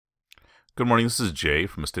Good morning, this is Jay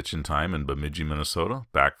from A Stitch in Time in Bemidji, Minnesota,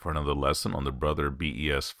 back for another lesson on the Brother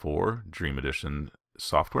BES4 Dream Edition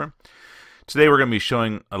software. Today we're going to be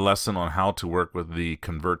showing a lesson on how to work with the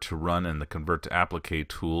Convert to Run and the Convert to Applique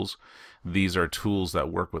tools. These are tools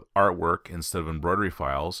that work with artwork instead of embroidery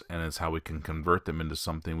files, and it's how we can convert them into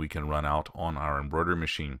something we can run out on our embroidery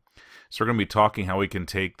machine. So we're going to be talking how we can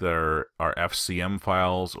take our FCM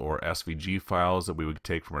files or SVG files that we would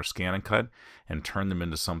take from our scan and cut and turn them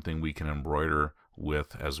into something we can embroider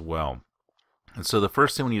with as well. And so the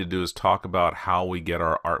first thing we need to do is talk about how we get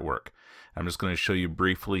our artwork. I'm just going to show you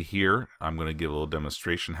briefly here. I'm going to give a little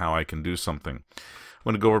demonstration how I can do something. I'm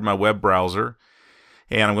going to go over to my web browser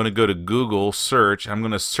and I'm going to go to Google search. I'm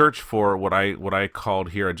going to search for what I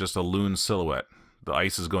called here just a loon silhouette. The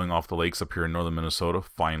ice is going off the lakes up here in northern Minnesota,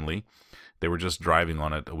 finally. They were just driving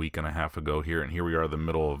on it a week and a half ago here, and here we are the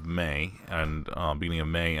middle of May, and beginning of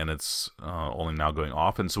May, and it's only now going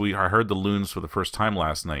off. And so I heard the loons for the first time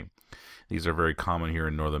last night. These are very common here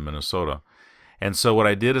in northern Minnesota. And so what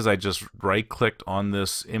I did is I just right-clicked on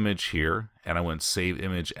this image here, and I went Save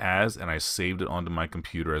Image As, and I saved it onto my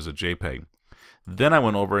computer as a JPEG. Then I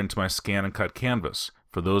went over into my Scan and Cut canvas.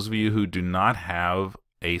 For those of you who do not have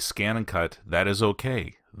a Scan and Cut, that is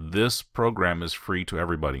okay. This program is free to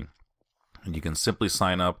everybody. And you can simply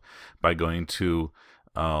sign up by going to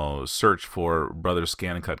search for Brother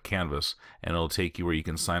Scan and Cut Canvas, and it'll take you where you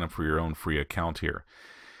can sign up for your own free account here.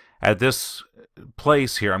 At this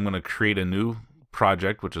place here, I'm going to create a new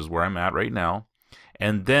project, which is where I'm at right now.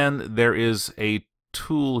 And then there is a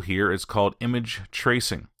tool here. It's called Image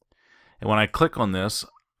Tracing. And when I click on this,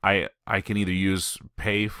 I can either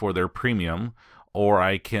pay for their premium, or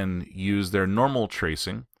I can use their normal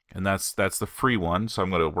tracing. And that's the free one, so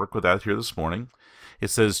I'm going to work with that here this morning. It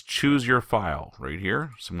says choose your file right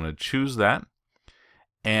here, so I'm going to choose that.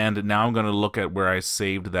 And now I'm going to look at where I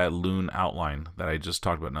saved that loon outline that I just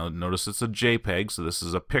talked about. Now notice it's a JPEG, so this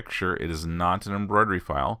is a picture. It is not an embroidery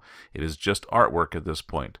file. It is just artwork at this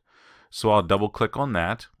point. So I'll double click on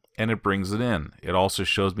that, and it brings it in. It also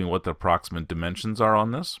shows me what the approximate dimensions are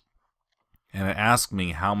on this. And it asks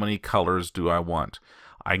me how many colors do I want.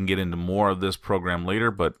 I can get into more of this program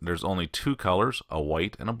later, but there's only two colors, a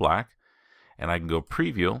white and a black. And I can go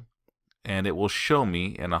preview, and it will show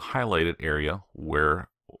me in a highlighted area where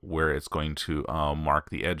it's going to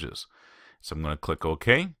mark the edges. So I'm going to click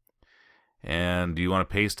OK. And do you want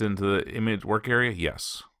to paste into the image work area?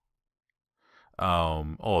 Yes.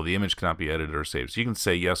 Oh, the image cannot be edited or saved. So you can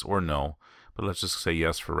say yes or no, but let's just say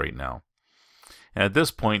yes for right now. And at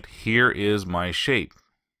this point, here is my shape.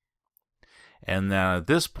 And then at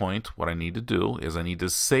this point, what I need to do is I need to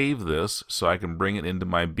save this so I can bring it into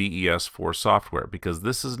my BES4 software, because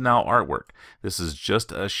this is now artwork. This is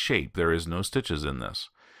just a shape. There is no stitches in this.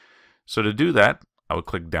 So to do that, I would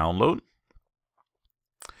click Download.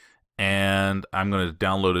 And I'm going to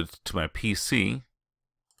download it to my PC.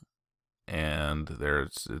 And there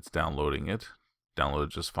it's downloading it. Downloaded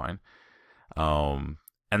just fine. And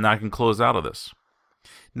now I can close out of this.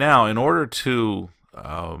 Now, in order to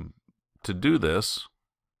do this,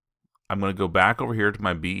 I'm going to go back over here to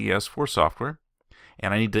my BES4 software,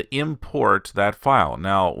 and I need to import that file.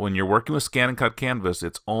 Now, when you're working with Scan and Cut Canvas,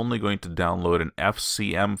 it's only going to download an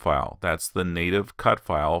FCM file. That's the native cut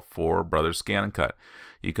file for Brother Scan and Cut.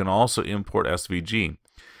 You can also import SVG.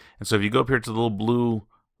 And so if you go up here to the little blue,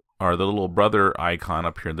 or the little brother icon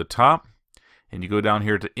up here at the top, and you go down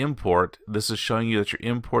here to import, this is showing you that you're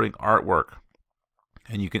importing artwork.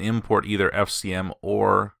 And you can import either FCM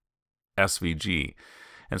or SVG.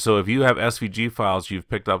 And so if you have SVG files you've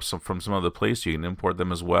picked up from some other place, you can import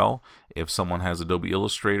them as well. If someone has Adobe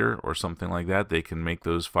Illustrator or something like that, they can make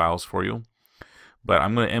those files for you. But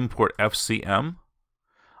I'm going to import FCM.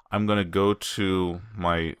 I'm going to go to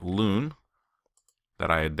my loon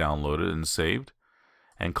that I had downloaded and saved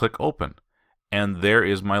and click Open. And there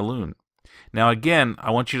is my loon. Now again,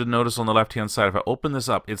 I want you to notice on the left-hand side, if I open this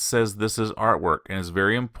up, it says this is artwork, and it's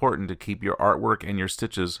very important to keep your artwork and your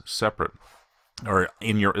stitches separate, or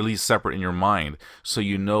at least separate in your mind, so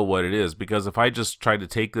you know what it is. Because if I just tried to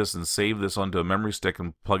take this and save this onto a memory stick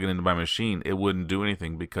and plug it into my machine, it wouldn't do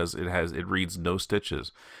anything because it reads no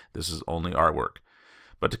stitches. This is only artwork.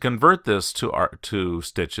 But to convert this to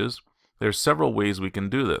stitches, there's several ways we can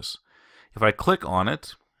do this. If I click on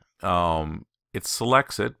it, it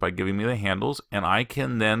selects it by giving me the handles, and I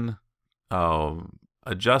can then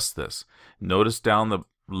adjust this. Notice down the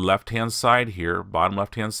left-hand side here, bottom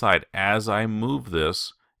left-hand side, as I move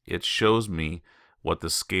this, it shows me what the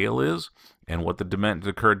scale is and what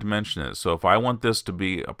the current dimension is. So if I want this to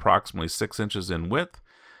be approximately 6 inches in width,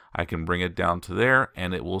 I can bring it down to there,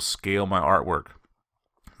 and it will scale my artwork.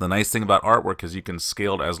 The nice thing about artwork is you can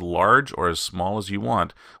scale it as large or as small as you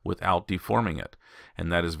want without deforming it,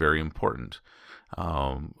 and that is very important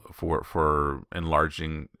for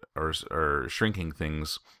enlarging or shrinking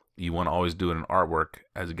things. You want to always do it in artwork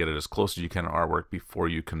as get it as close as you can in artwork before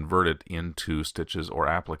you convert it into stitches or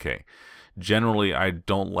applique. Generally, I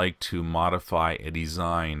don't like to modify a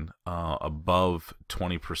design above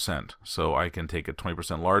 20%, so I can take it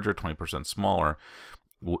 20% larger, 20% smaller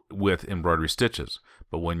with embroidery stitches.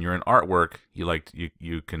 But when you're in artwork,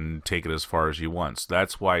 you can take it as far as you want. So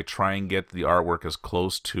that's why try and get the artwork as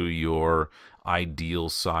close to your ideal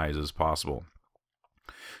size as possible.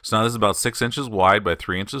 So now this is about 6 inches wide by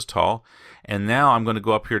 3 inches tall, and now I'm going to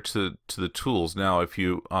go up here to the tools. Now if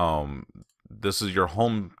you this is your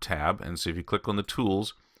home tab, and so if you click on the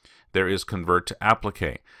tools, there is convert to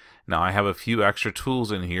applique. Now I have a few extra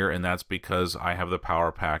tools in here, and that's because I have the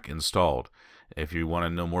Power Pack installed. If you want to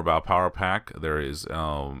know more about Power Pack, there is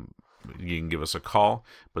you can give us a call,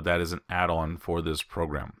 but that is an add-on for this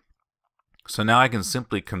program. So now I can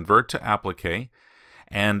simply convert to applique,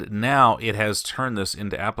 and now it has turned this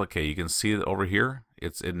into applique. You can see that over here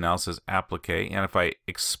it now says applique, and if I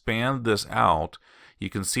expand this out, you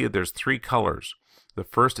can see that there's 3 colors. The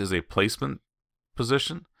first is a placement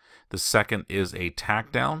position, the second is a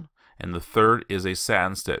tack down, and the third is a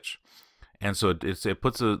satin stitch. And so it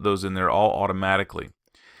puts those in there all automatically.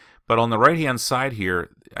 But on the right hand side here,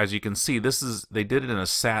 as you can see, they did it in a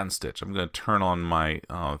satin stitch. I'm going to turn on my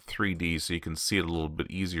 3D so you can see it a little bit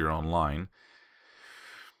easier online.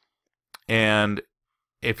 And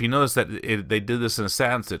if you notice that they did this in a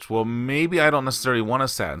satin stitch, well, maybe I don't necessarily want a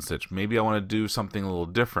satin stitch. Maybe I want to do something a little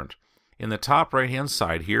different. In the top right hand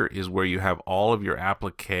side here is where you have all of your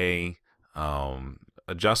applique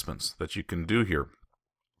adjustments that you can do here.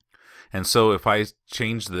 And so if I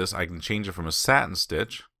change this, I can change it from a satin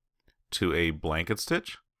stitch to a blanket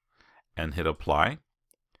stitch and hit apply.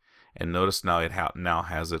 And notice now it now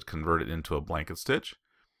has it converted into a blanket stitch.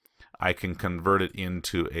 I can convert it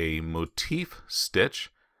into a motif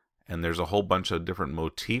stitch, and there's a whole bunch of different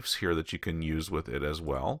motifs here that you can use with it as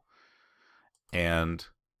well. And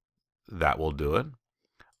that will do it.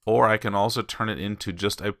 Or I can also turn it into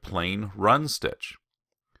just a plain run stitch.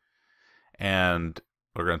 And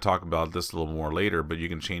we're going to talk about this a little more later, but you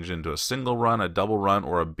can change it into a single run, a double run,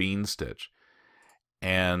 or a bean stitch.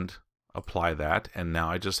 And apply that, and now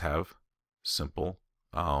I just have simple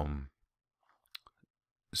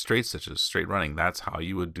straight stitches, straight running. That's how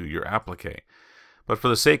you would do your applique. But for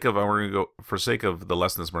the sake of the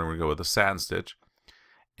lesson this morning, we're going to go with a satin stitch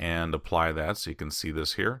and apply that so you can see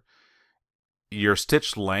this here. Your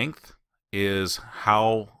stitch length is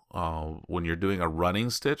how, when you're doing a running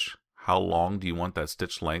stitch, how long do you want that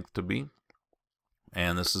stitch length to be?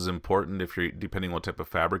 And this is important if you're, depending on what type of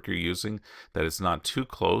fabric you're using, that it's not too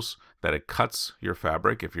close, that it cuts your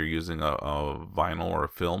fabric if you're using a vinyl or a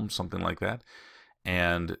film, something like that.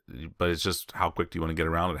 But it's just how quick do you want to get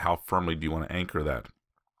around it, how firmly do you want to anchor that.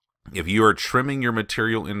 If you are trimming your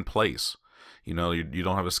material in place, you know, you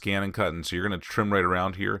don't have a scan and cut, and so you're going to trim right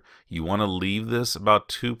around here, you want to leave this about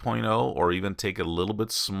 2.0 or even take it a little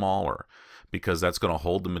bit smaller, because that's going to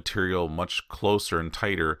hold the material much closer and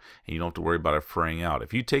tighter, and you don't have to worry about it fraying out.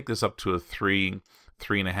 If you take this up to a 3,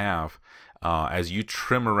 3.5, as you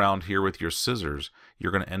trim around here with your scissors,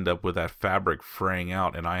 you're going to end up with that fabric fraying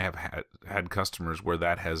out, and I have had customers where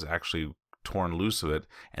that has actually torn loose of it,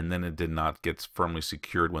 and then it did not get firmly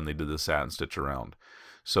secured when they did the satin stitch around.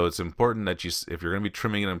 So it's important that if you're going to be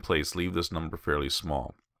trimming it in place, leave this number fairly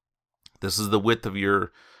small. This is the width of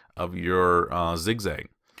your zigzag.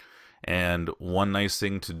 And one nice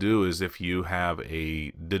thing to do is if you have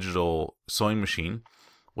a digital sewing machine,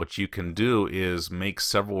 what you can do is make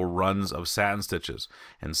several runs of satin stitches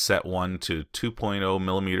and set one to 2.0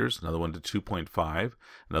 millimeters, another one to 2.5,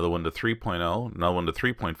 another one to 3.0, another one to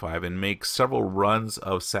 3.5, and make several runs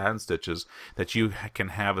of satin stitches that you can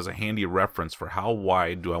have as a handy reference for how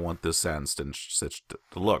wide do I want this satin stitch to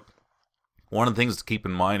look. One of the things to keep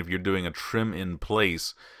in mind if you're doing a trim in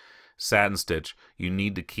place satin stitch, you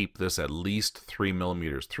need to keep this at least 3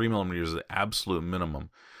 millimeters. 3 millimeters is the absolute minimum,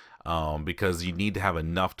 because you need to have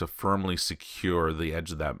enough to firmly secure the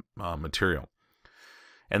edge of that material.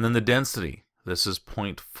 And then the density, this is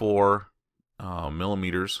 0.4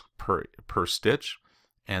 millimeters per stitch,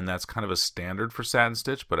 and that's kind of a standard for satin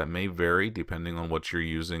stitch, but it may vary depending on what you're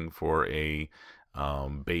using for a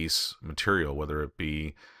base material, whether it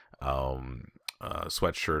be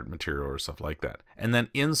sweatshirt material or stuff like that. And then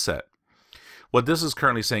inset. What this is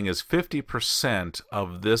currently saying is 50%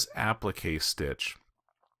 of this applique stitch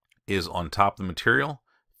is on top of the material,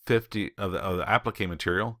 50 of the applique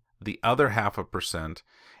material, The other 0.5%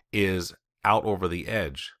 is out over the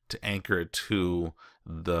edge to anchor it to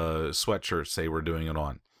the sweatshirt, say we're doing it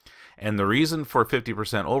on. And the reason for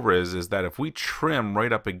 50% over is that if we trim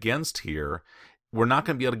right up against here, we're not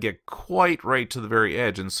going to be able to get quite right to the very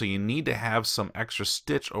edge, and so you need to have some extra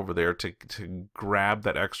stitch over there to grab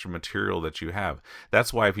that extra material that you have.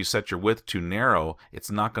 That's why if you set your width too narrow,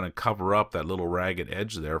 it's not going to cover up that little ragged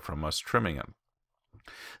edge there from us trimming it.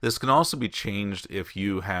 This can also be changed if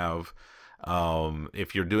you have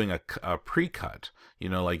if you're doing a pre-cut, you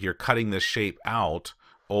know, like you're cutting this shape out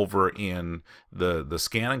over in the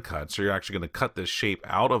scan and cut, so you're actually going to cut this shape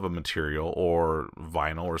out of a material or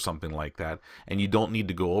vinyl or something like that, and you don't need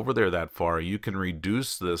to go over there that far. You can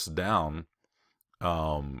reduce this down,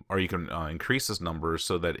 or you can increase this number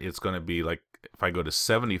so that it's going to be like, if I go to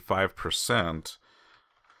 75%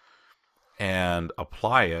 and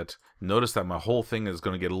apply it, notice that my whole thing is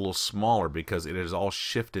going to get a little smaller because it is all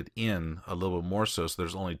shifted in a little bit more so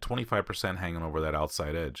there's only 25% hanging over that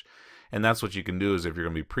outside edge. And that's what you can do is if you're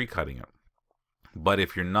going to be pre-cutting it. But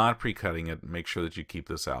if you're not pre-cutting it, make sure that you keep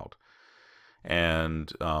this out.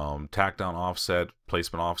 And tack down offset,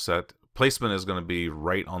 placement offset. Placement is going to be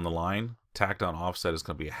right on the line. Tack down offset is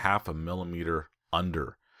going to be 0.5 millimeter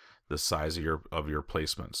under the size of your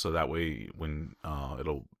placement. So that way when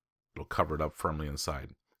it'll cover it up firmly inside.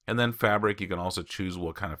 And then fabric, you can also choose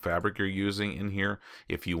what kind of fabric you're using in here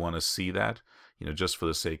if you want to see that. You know, just for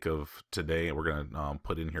the sake of today, we're going to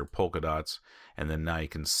put in here polka dots, and then now you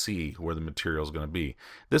can see where the material is going to be.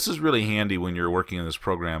 This is really handy when you're working in this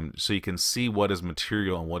program, so you can see what is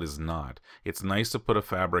material and what is not. It's nice to put a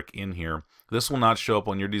fabric in here. This will not show up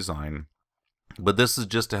on your design, but this is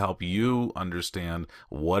just to help you understand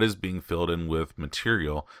what is being filled in with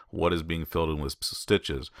material, what is being filled in with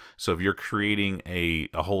stitches. So if you're creating a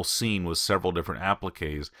whole scene with several different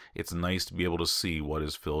appliques, it's nice to be able to see what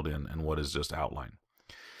is filled in and what is just outlined.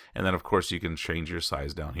 And then of course you can change your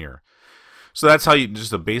size down here. So that's how you,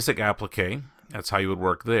 just a basic applique, that's how you would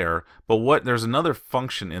work there. But there's another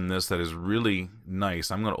function in this that is really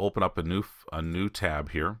nice. I'm going to open up a new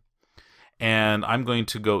tab here, and I'm going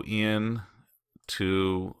to go in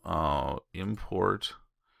to import,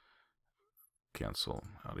 cancel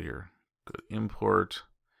out of here, go to import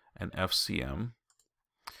and FCM,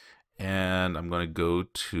 and I'm going to go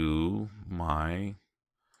to my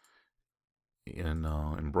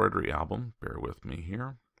embroidery album. Bear with me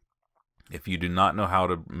here. If you do not know how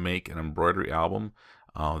to make an embroidery album,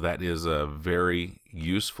 that is a very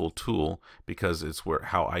useful tool because it's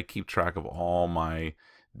how I keep track of all my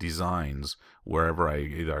designs. Wherever I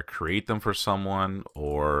either create them for someone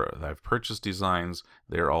or I've purchased designs,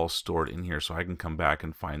 they're all stored in here so I can come back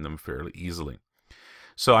and find them fairly easily.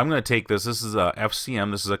 So I'm going to take this is a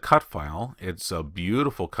FCM, this is a cut file. It's a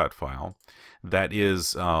beautiful cut file that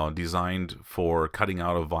is designed for cutting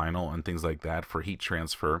out of vinyl and things like that for heat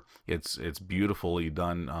transfer. It's beautifully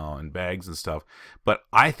done in bags and stuff, but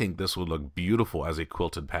I think this would look beautiful as a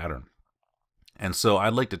quilted pattern. And so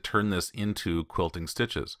I'd like to turn this into quilting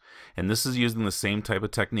stitches. And this is using the same type of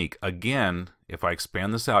technique. Again, if I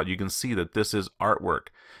expand this out, you can see that this is artwork.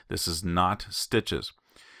 This is not stitches.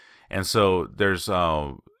 And so there's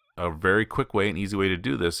a very quick way, an easy way to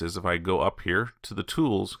do this is if I go up here to the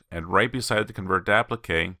tools, and right beside the convert to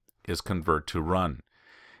applique is convert to run.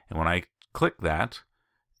 And when I click that,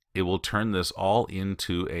 it will turn this all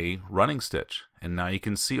into a running stitch. And now you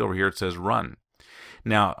can see over here it says run.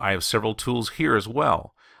 Now, I have several tools here as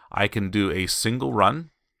well. I can do a single run,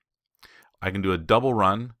 I can do a double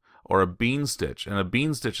run, or a bean stitch. And a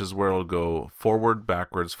bean stitch is where it'll go forward,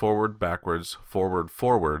 backwards, forward, backwards, forward,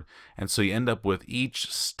 forward. And so you end up with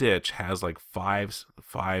each stitch has like five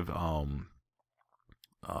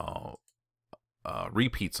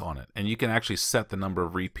repeats on it. And you can actually set the number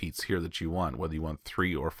of repeats here that you want, whether you want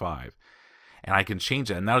 3 or 5. And I can change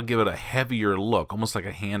that, and that'll give it a heavier look, almost like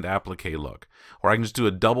a hand applique look. Or I can just do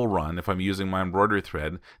a double run. If I'm using my embroidery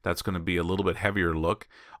thread, that's going to be a little bit heavier look.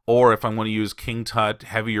 Or if I want to use King Tut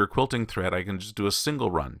heavier quilting thread, I can just do a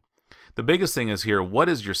single run. The biggest thing is here, what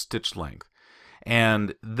is your stitch length?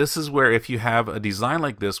 And this is where if you have a design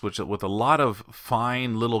like this, which with a lot of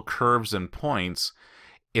fine little curves and points,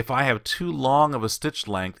 if I have too long of a stitch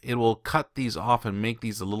length, it will cut these off and make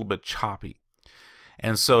these a little bit choppy.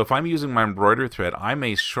 And so if I'm using my embroidery thread, I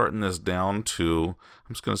may shorten this down to,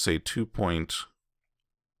 I'm just going to say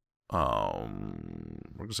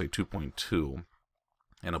 2.2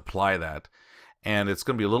 and apply that. And it's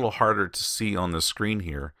going to be a little harder to see on the screen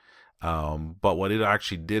here. But what it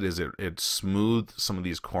actually did is it smoothed some of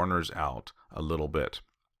these corners out a little bit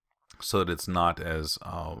so that it's not as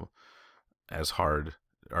hard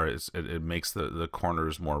or it makes the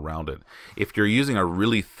corners more rounded. If you're using a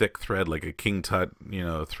really thick thread like a King Tut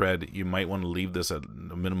thread, you might want to leave this at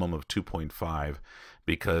a minimum of 2.5,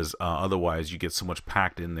 because otherwise you get so much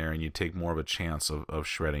packed in there and you take more of a chance of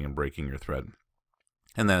shredding and breaking your thread.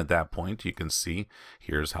 And then at that point you can see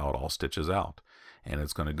here's how it all stitches out, and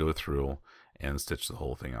it's going to go through and stitch the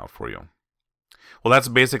whole thing out for you. Well, that's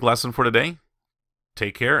a basic lesson for today.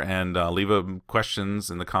 Take care, and leave questions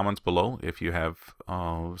in the comments below if you have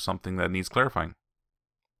something that needs clarifying.